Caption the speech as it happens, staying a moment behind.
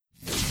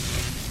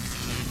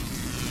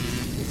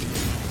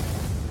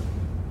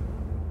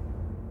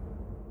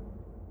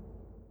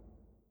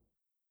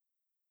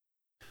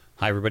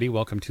Hi, everybody.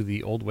 Welcome to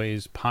the Old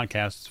Ways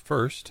Podcast's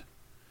first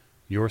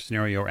Your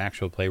Scenario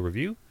Actual Play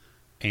review.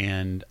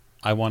 And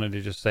I wanted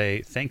to just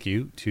say thank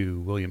you to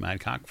William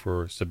Adcock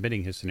for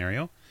submitting his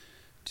scenario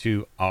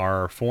to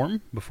our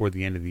forum before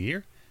the end of the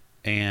year.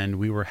 And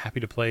we were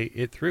happy to play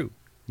it through.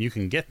 You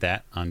can get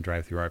that on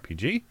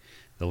DriveThruRPG.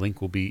 The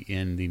link will be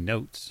in the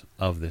notes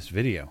of this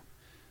video.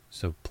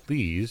 So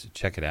please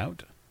check it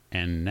out.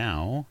 And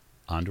now,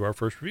 on to our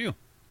first review.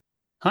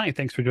 Hi,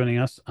 thanks for joining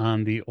us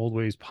on the Old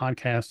Ways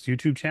Podcast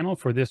YouTube channel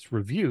for this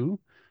review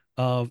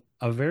of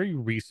a very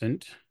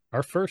recent,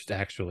 our first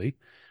actually,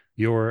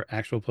 Your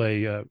Actual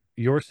Play,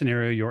 Your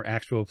Scenario, Your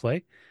Actual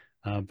Play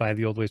by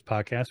the Old Ways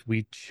Podcast.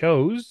 We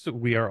chose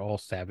We Are All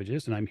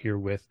Savages, and I'm here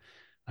with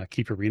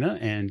Keeper Rina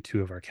and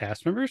two of our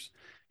cast members.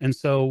 And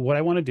so what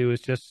I want to do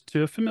is just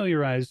to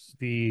familiarize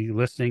the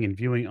listening and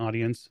viewing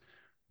audience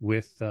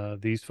with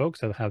these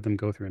folks. I'll have them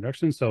go through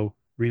introductions. So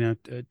Rina,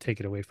 take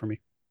it away for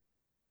me.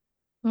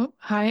 Oh,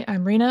 hi,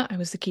 I'm Rina. I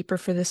was the keeper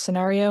for this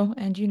scenario,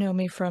 and you know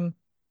me from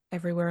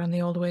everywhere on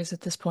the old ways at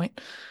this point.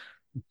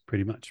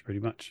 Pretty much.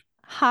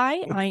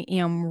 Hi, I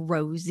am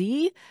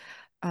Rosie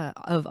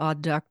of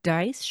Odd Duck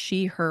Dice,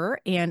 she,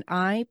 her, and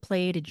I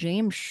played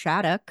James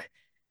Shattuck,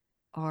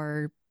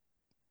 our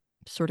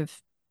sort of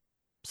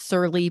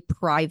surly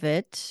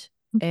private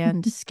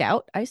and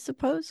scout, I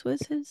suppose,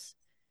 was his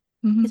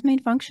main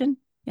function.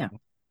 Yeah.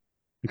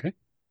 Okay.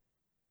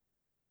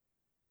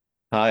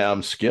 Hi,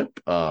 I'm Skip.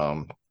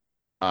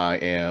 I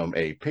am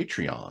a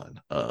Patreon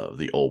of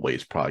the Old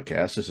Ways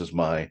Podcast. This is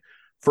my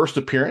first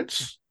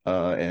appearance,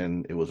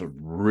 and it was a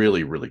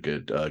really, really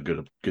good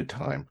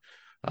time.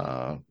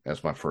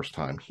 As my first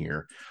time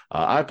here.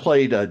 I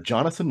played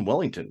Jonathan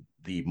Wellington,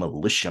 the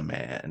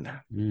militiaman.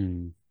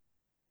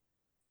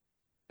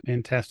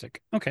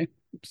 Fantastic. Okay.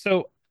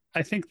 So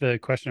I think the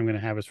question I'm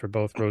going to have is for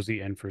both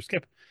Rosie and for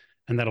Skip,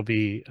 and that'll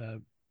be,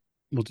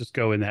 we'll just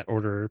go in that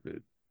order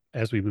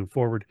as we move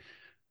forward.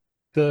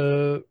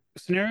 The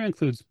scenario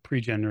includes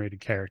pre-generated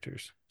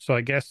characters. So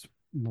I guess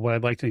what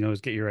I'd like to know is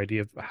get your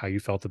idea of how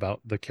you felt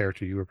about the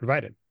character you were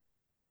provided.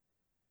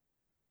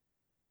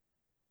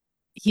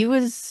 He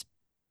was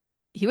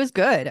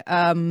good.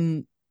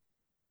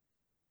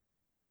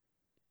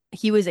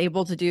 He was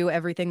able to do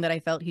everything that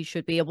I felt he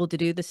should be able to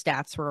do. The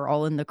stats were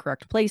all in the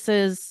correct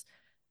places.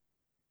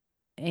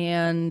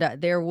 And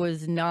there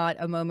was not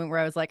a moment where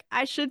I was like,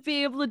 I should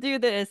be able to do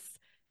this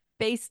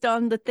based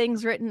on the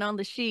things written on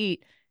the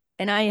sheet,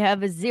 and I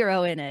have a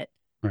 0 in it.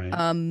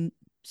 Right.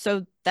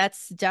 So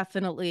that's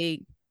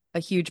definitely a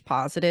huge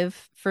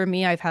positive for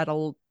me. I've had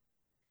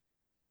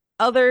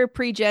other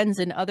pre-gens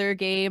in other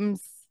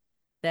games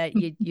that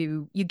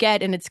you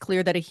get, and it's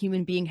clear that a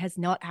human being has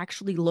not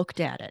actually looked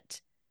at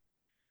it.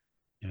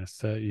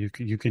 Yes,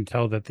 you can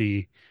tell that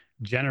the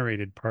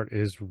generated part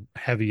is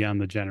heavy on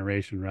the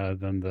generation rather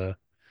than the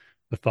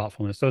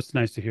thoughtfulness. So it's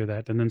nice to hear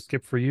that. And then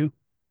Skip, for you.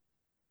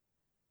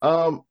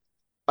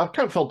 I've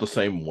kind of felt the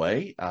same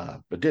way,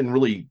 but didn't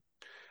really.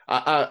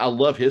 I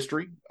love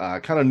history. I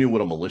kind of knew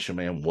what a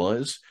militiaman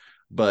was,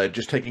 but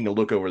just taking a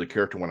look over the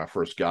character when I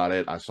first got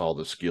it, I saw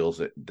the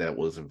skills that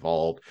was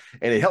involved,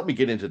 and it helped me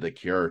get into the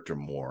character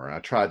more. I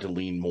tried to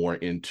lean more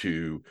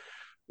into,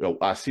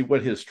 I see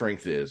what his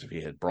strength is, if he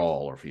had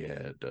brawl or if he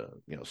had,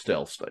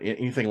 stealth stuff,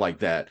 anything like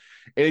that,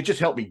 and it just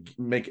helped me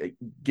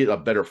get a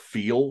better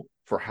feel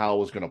for how I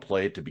was going to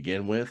play it to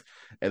begin with.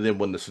 And then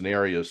when the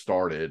scenario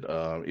started,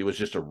 it was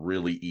just a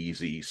really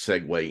easy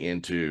segue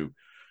into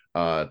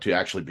to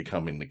actually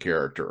becoming the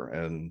character.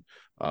 And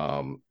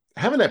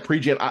having that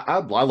pre-gen, I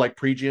like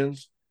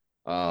pre-gens,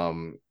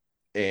 and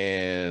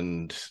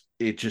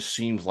it just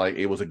seems like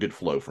it was a good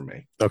flow for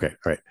me. Okay,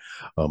 all right.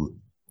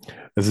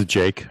 This is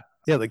Jake.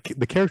 Yeah, the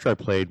character I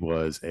played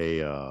was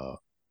a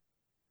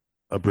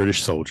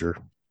British soldier,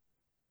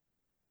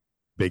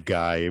 big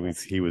guy.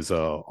 He was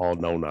all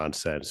no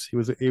nonsense. He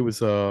was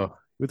a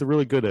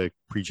really good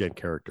pre-gen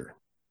character.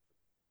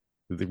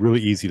 It was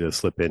really easy to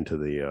slip into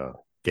the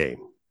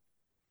game.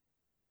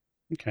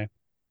 Okay.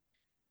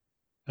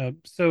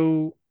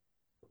 So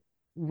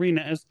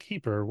Rina, as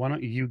keeper, why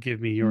don't you give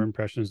me your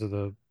impressions of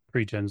the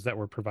pre-gens that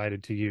were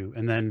provided to you,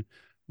 and then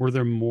were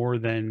there more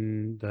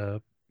than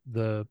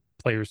the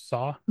players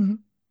saw?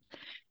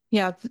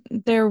 Yeah,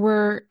 there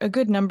were a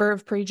good number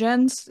of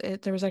pre-gens.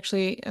 There was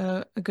actually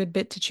a good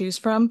bit to choose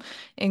from.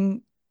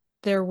 And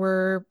there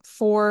were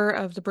 4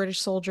 of the British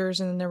soldiers,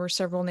 and then there were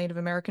several Native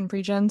American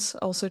pre-gens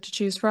also to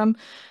choose from.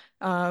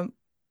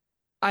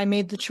 I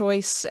made the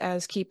choice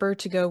as keeper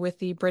to go with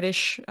the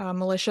British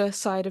militia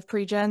side of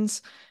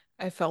pre-gens.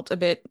 I felt a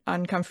bit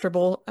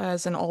uncomfortable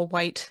as an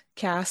all-white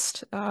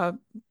cast,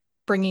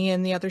 bringing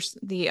in the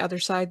other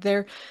side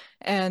there.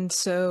 And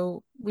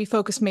so we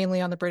focused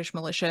mainly on the British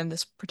militia in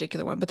this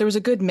particular one. But there was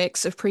a good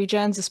mix of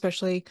pre-gens,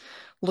 especially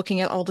looking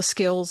at all the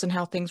skills and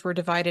how things were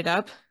divided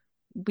up.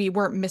 We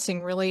weren't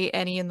missing really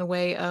any in the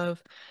way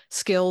of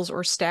skills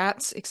or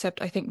stats,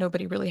 except I think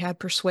nobody really had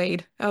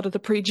persuade out of the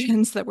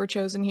pre-gens that were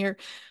chosen here.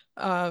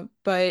 But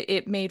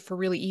it made for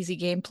really easy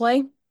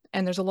gameplay.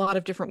 And there's a lot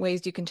of different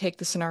ways you can take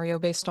the scenario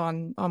based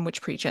on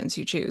which pre-gens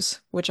you choose,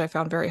 which I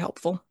found very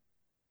helpful.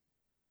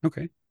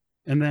 Okay.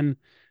 And then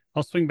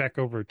I'll swing back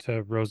over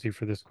to Rosie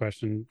for this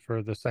question.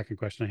 For the second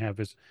question I have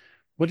is,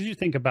 what did you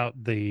think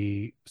about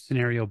the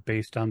scenario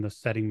based on the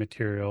setting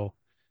material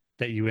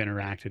that you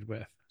interacted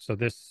with? So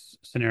this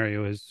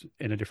scenario is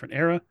in a different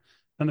era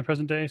than the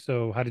present day.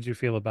 So how did you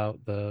feel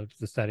about the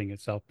setting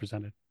itself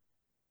presented?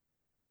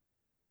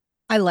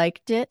 I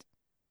liked it.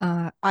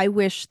 I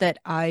wish that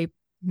I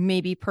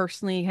maybe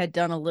personally had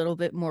done a little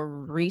bit more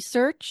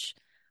research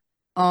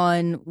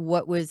on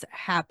what was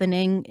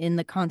happening in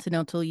the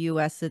continental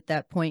US at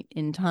that point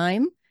in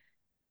time.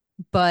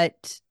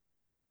 But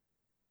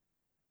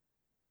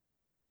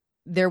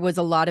there was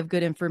a lot of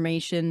good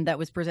information that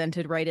was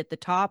presented right at the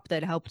top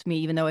that helped me,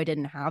 even though I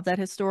didn't have that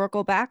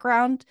historical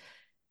background,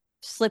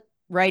 slip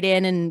right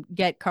in and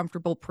get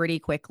comfortable pretty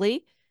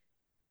quickly.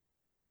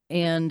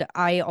 And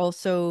I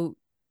also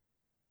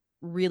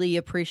really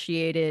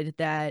appreciated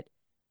that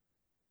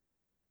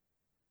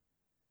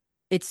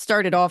it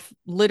started off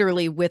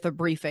literally with a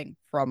briefing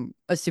from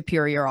a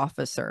superior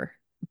officer.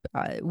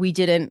 We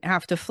didn't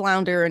have to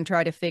flounder and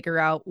try to figure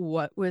out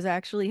what was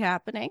actually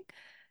happening.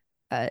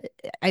 Uh,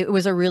 it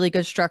was a really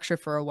good structure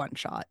for a one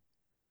shot.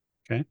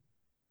 Okay.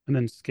 And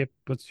then Skip,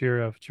 what's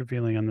your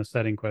feeling on the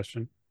setting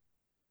question?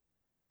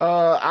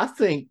 I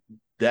think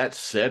that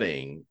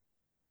setting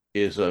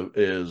is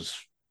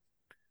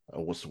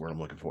what's the word I'm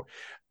looking for?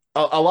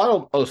 A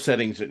lot of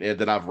settings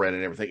that I've read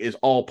and everything is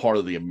all part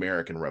of the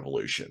American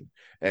Revolution,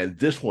 and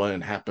this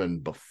one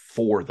happened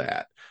before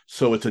that.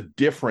 So it's a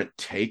different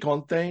take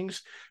on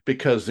things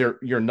because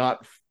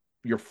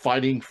you're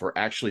fighting for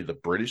actually the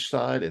British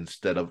side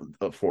instead of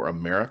for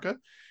America,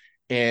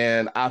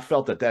 and I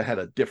felt that had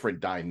a different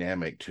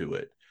dynamic to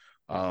it.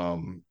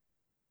 Um,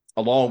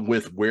 Along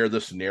with where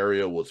the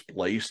scenario was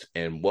placed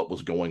and what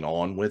was going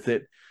on with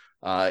it,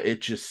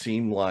 it just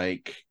seemed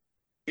like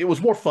it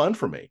was more fun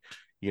for me.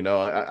 You know,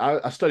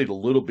 I studied a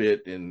little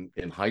bit in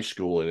high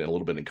school and a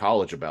little bit in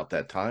college about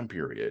that time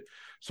period,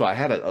 so I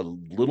had a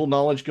little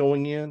knowledge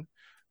going in.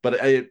 But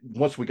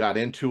once we got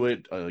into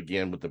it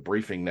again with the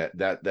briefing,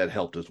 that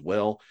helped as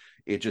well.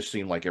 It just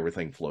seemed like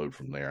everything flowed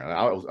from there, and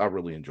I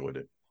really enjoyed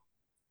it.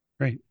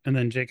 Great. And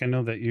then Jake, I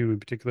know that you in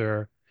particular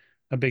are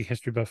a big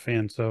history buff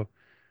fan. So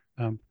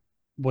um,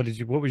 what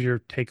was your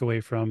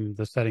takeaway from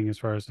the setting as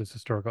far as its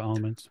historical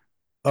elements?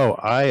 Oh,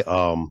 I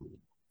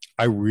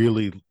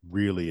really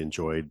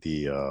enjoyed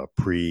the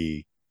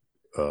pre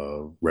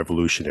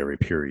revolutionary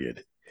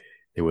period.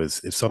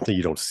 It's something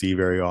you don't see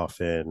very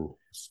often.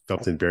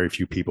 Something very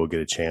few people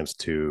get a chance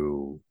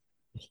to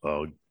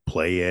uh,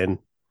 play in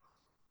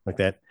like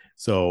that.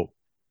 So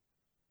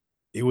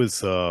it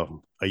was a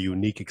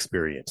unique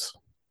experience.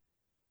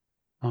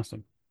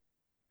 Awesome.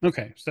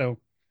 Okay. So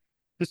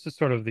this is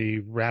sort of the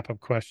wrap up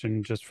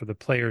question just for the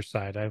player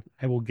side. I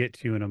will get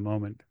to you in a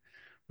moment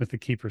with the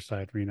keeper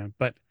side, Rena.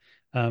 But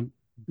um,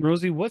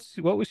 Rosie, what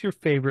was your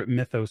favorite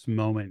Mythos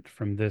moment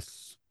from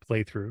this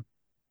playthrough?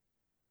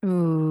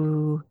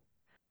 Ooh,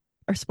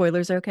 are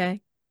spoilers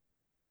okay?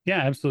 Yeah,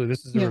 absolutely.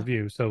 This is a Yeah.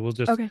 review, so we'll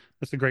just Okay.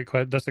 that's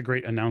a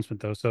great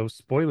announcement though. So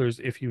spoilers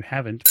if you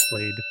haven't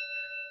played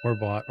or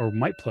bought or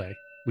might play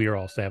We Are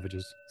All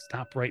Savages.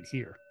 Stop right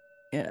here.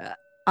 Yeah.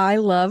 I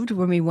loved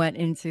when we went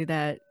into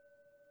that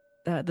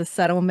the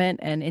settlement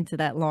and into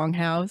that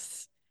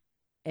longhouse,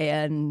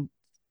 and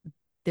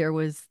there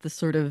was the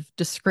sort of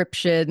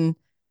description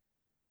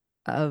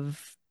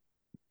of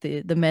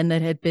the men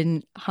that had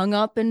been hung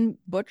up and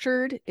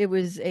butchered. It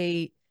was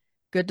a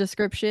good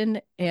description,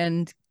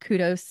 and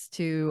kudos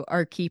to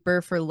our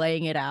keeper for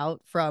laying it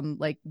out from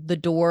like the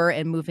door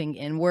and moving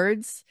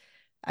inwards.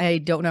 I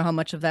don't know how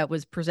much of that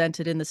was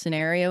presented in the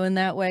scenario in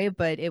that way,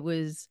 but it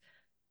was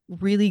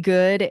really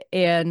good.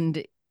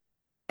 And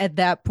at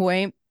that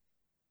point,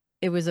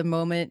 it was a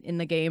moment in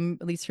the game,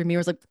 at least for me, where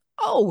I was like,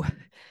 oh,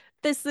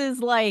 this is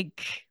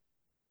like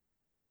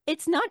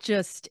it's not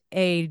just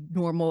a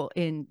normal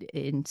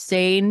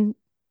insane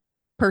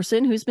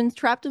person who's been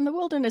trapped in the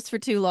wilderness for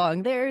too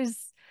long. There's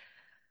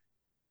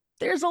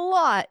a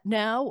lot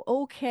now.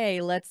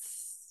 Okay,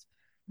 let's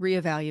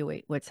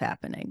reevaluate what's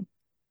happening.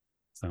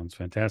 Sounds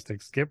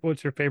fantastic. Skip,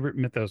 what's your favorite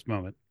Mythos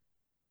moment?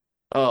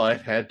 Oh,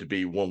 it had to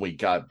be when we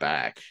got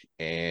back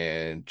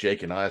and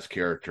Jake and I's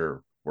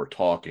character were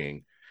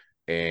talking,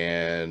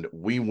 and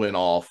we went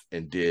off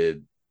and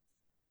did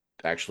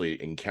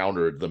actually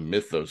encountered the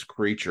Mythos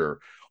creature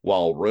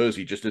while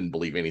Rosie just didn't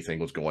believe anything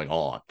was going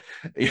on,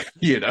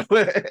 you know,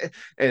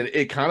 and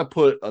it kind of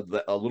put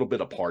a little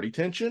bit of party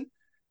tension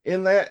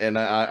in that, and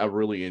I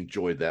really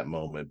enjoyed that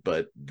moment.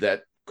 But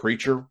that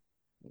creature,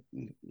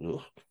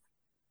 ugh,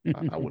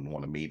 I wouldn't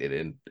want to meet it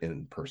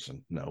in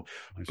person, no.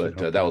 I should But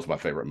hope that not. was my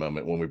favorite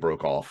moment when we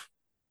broke off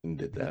and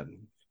did that.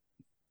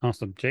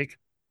 Awesome. Jake?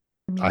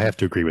 I have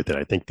to agree with it.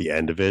 I think the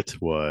end of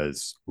it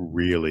was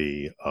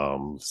really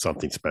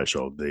something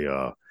special.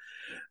 The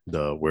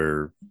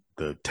where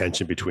the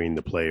tension between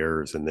the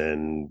players, and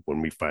then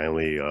when we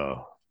finally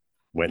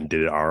went and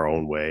did it our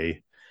own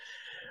way,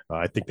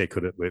 I think they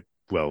could have.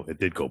 Well, it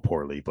did go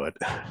poorly, but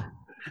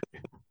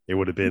It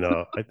would have been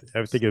I think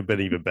it would have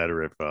been even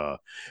better if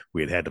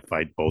we had to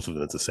fight both of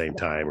them at the same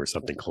time or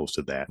something close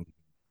to that.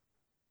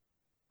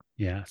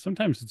 Yeah,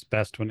 sometimes it's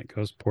best when it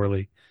goes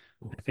poorly.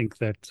 I think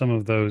that some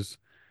of those,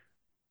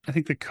 I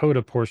think the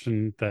coda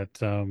portion that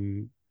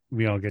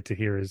we all get to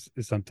hear is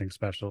something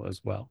special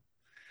as well.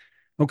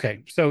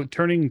 Okay, so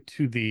turning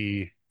to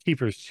the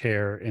keeper's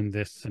chair in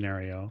this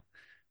scenario,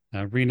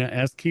 Rena,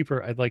 as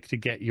keeper, I'd like to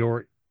get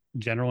your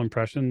general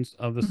impressions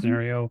of the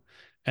scenario,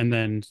 and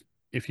then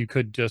if you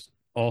could just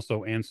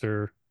also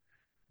answer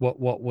what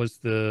was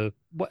the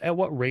at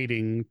what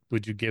rating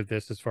would you give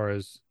this as far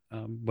as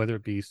whether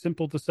it be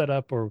simple to set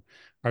up or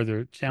are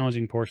there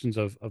challenging portions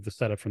of the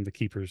setup from the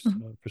keeper's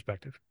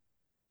perspective?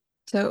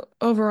 So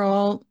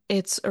overall,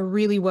 it's a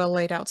really well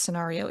laid out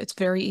scenario. It's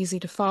very easy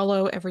to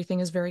follow. Everything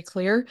is very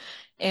clear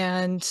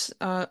and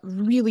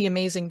really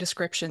amazing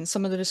descriptions.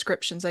 Some of the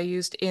descriptions I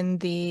used in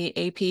the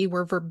AP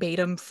were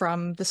verbatim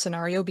from the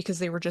scenario because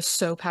they were just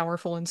so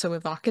powerful and so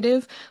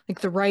evocative.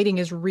 Like the writing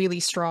is really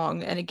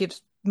strong and it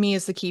gives me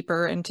as the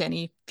keeper and to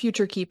any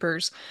future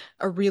keepers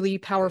a really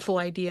powerful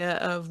idea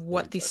of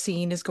what the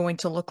scene is going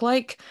to look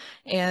like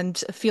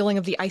and a feeling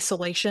of the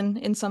isolation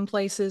in some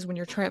places when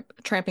you're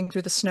tramping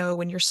through the snow,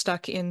 when you're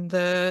stuck in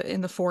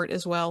the fort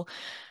as well.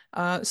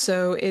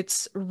 So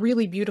it's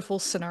really beautiful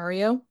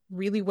scenario,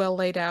 really well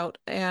laid out,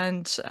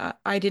 and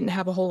I didn't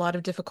have a whole lot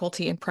of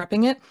difficulty in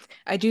prepping it.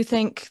 I do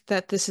think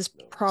that this is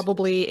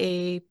probably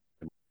a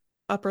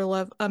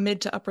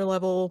mid to upper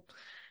level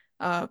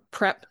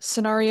prep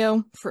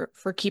scenario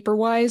for keeper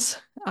wise.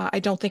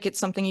 I don't think it's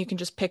something you can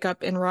just pick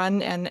up and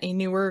run, and a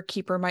newer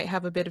keeper might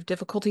have a bit of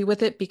difficulty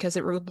with it because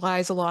it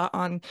relies a lot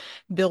on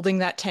building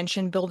that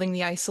tension, building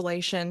the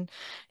isolation,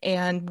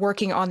 and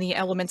working on the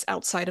elements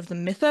outside of the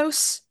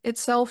mythos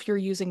itself. You're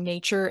using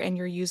nature and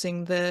you're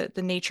using the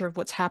nature of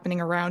what's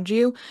happening around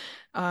you.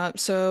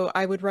 So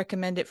I would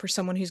recommend it for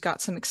someone who's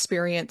got some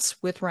experience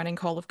with running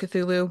Call of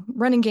Cthulhu,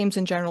 running games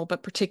in general,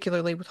 but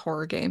particularly with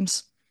horror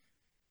games.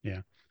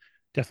 Yeah,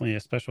 definitely a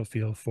special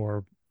feel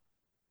for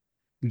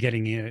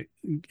getting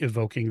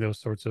evoking those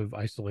sorts of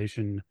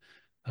isolation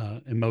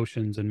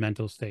emotions and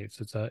mental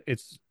states.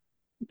 It's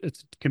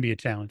can be a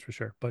challenge for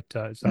sure, but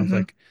it sounds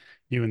like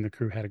you and the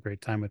crew had a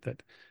great time with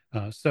it.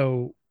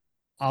 So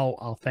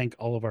I'll thank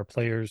all of our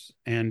players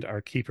and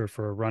our keeper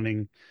for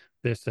running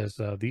this as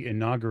the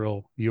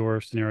inaugural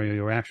Your Scenario,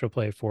 Your Actual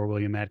Play for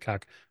William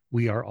Adcock.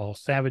 We Are All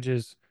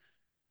Savages,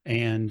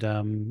 and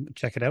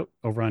check it out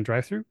over on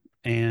Drive-Thru.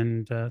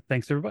 And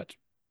thanks everybody.